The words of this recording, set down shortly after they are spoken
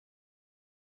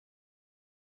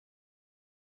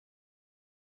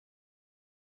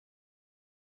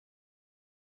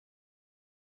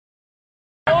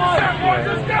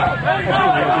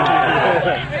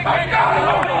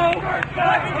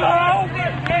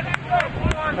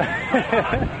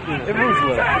It moves a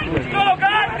little. Let's go,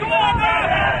 guys! Come on,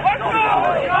 man! Let's go!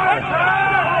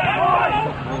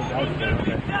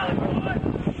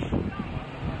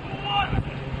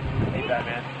 Ain't bad,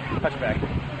 man. Touchback.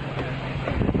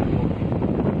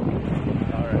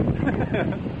 All right.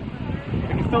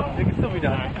 It can still be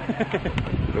done.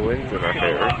 The wind's in our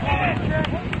favor.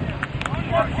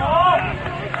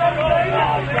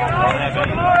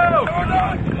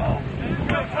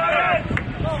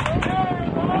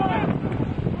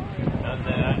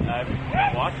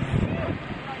 I've watched.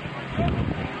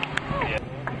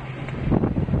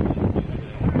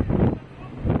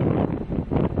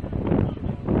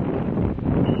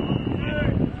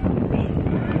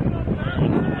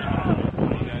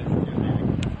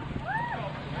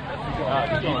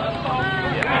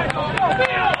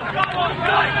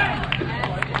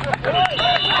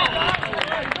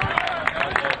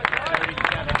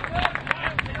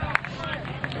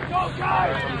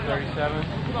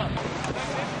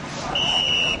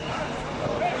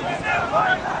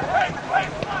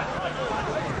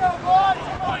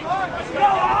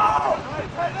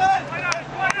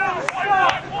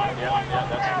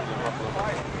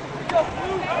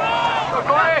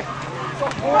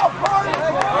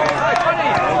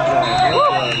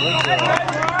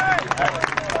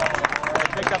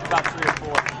 Picked up about 3 or 4.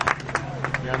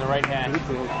 You're on the right hand. Two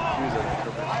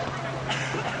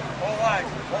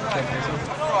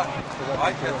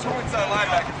inside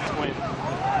linebackers.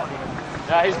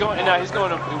 He's going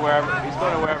to wherever. He's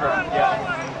going to wherever. Yeah.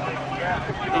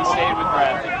 He stayed with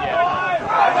Bradley. Yeah.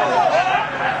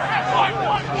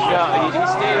 Yeah. He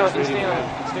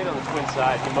stayed on the twin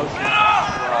side. He motioned.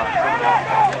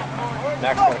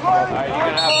 Next one. All right, you're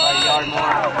gonna have a yard more.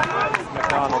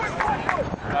 McDonald.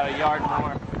 About a yard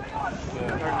more.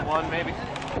 Third and 1, maybe.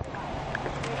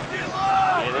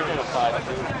 Yeah, they're gonna 5-2.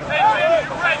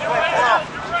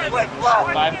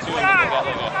 5-2, and they got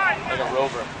like a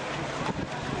rover.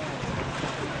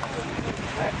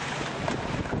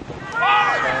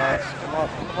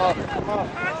 Come on.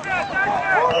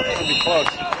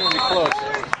 It's gonna be close.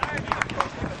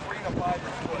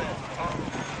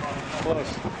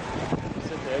 Close.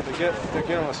 They're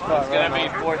getting on the spot. It's gonna be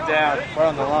 4th down. Right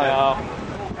on the line. No.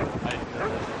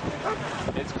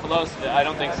 It's close. I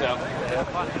don't think so.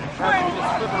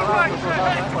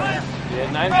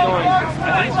 Yeah, 9's going. I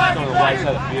think he's just going to the right side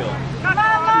of the field.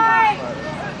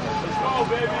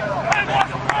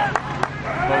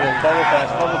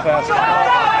 Bubble pass.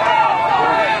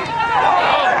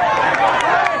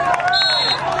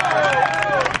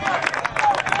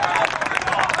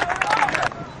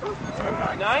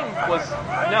 9 was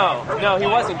no, he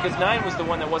wasn't, because 9 was the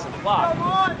one that wasn't blocked,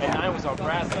 and 9 was on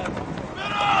Bradley.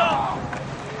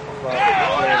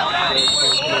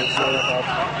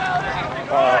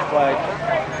 Flag.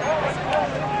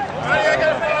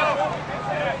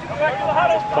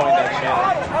 Point that channel.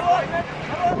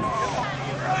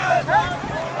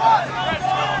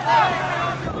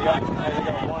 They got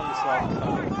 1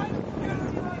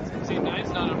 See,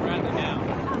 9's not on Bradley now.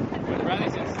 When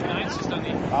Bradley's in, 9's just on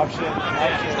the option.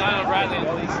 Yeah, he's not on Bradley in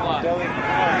the lead slot. Deli.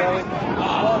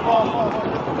 Ball.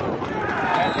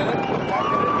 Back in it.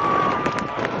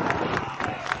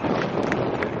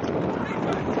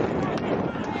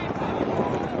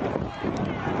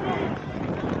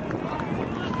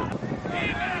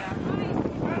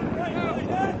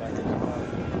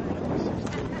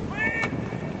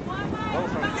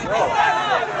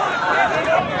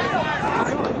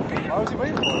 Why was he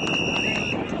waiting for him?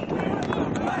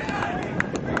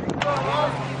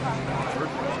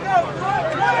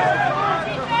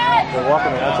 They're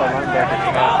walking the outside linebacker.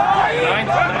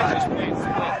 9's just playing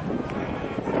split.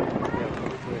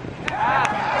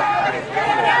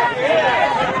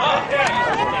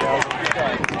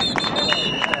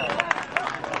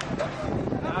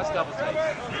 Now it's double team.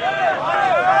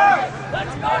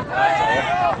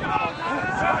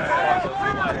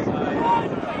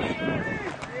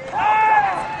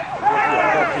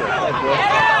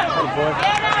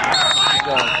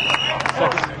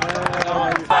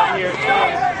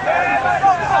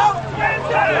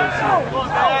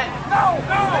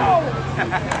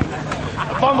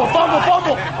 Fumble!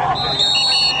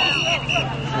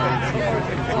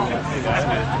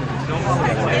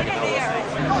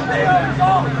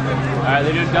 Alright,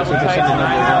 they're doing double tight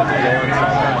tonight.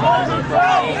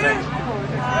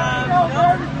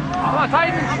 Come on,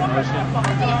 Titans!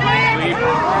 Sweep.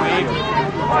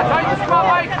 Come on, Titans, come on,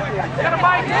 Mike! Get a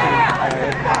Mike!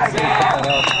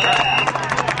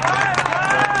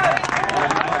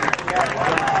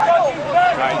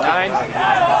 Alright, 9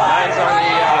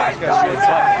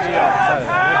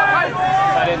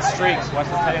 streaks. Watch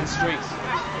the tight end streaks.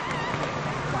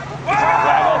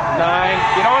 Waggle. 9.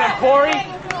 Get on him, Corey.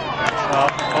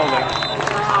 Holding.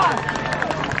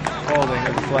 Holding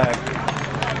and flag.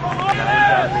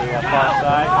 9's on the far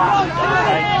side.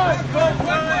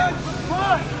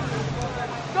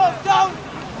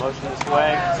 Motion this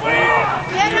way. Sweep.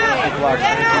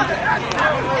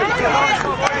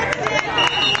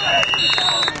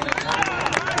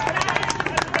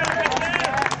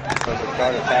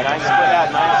 Nine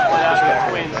split out with the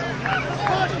Twins.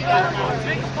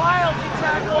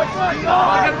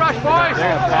 Rush, boys.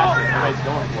 They're gonna pass it. Everybody's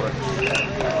going for it.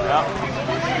 Yep.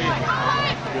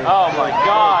 Oh my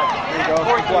God! There you go.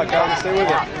 Good luck, guys. Stay with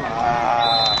it.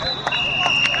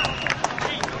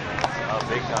 Oh,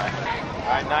 big time.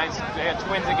 All right, 9. They got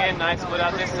Twins again. 9 split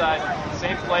out this side.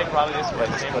 Same play, probably this way.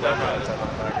 Same play.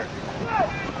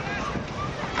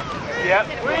 Yep.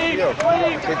 Good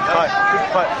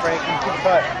cut, Frankie. Good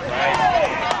cut. Nice.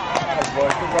 Nice, boy.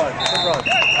 Good run. Good run.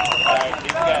 All right,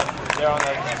 they're on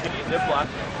the zip block.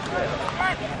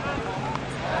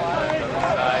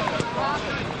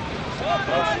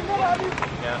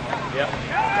 Yeah. Yep.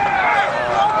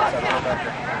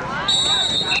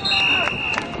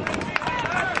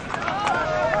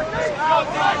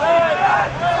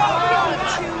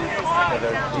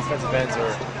 Their defensive ends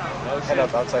are head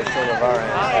up outside shoulder of our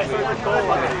end.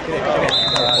 Get it.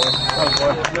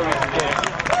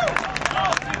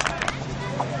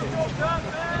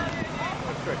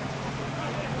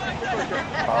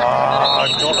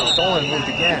 Dolan moved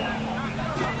again.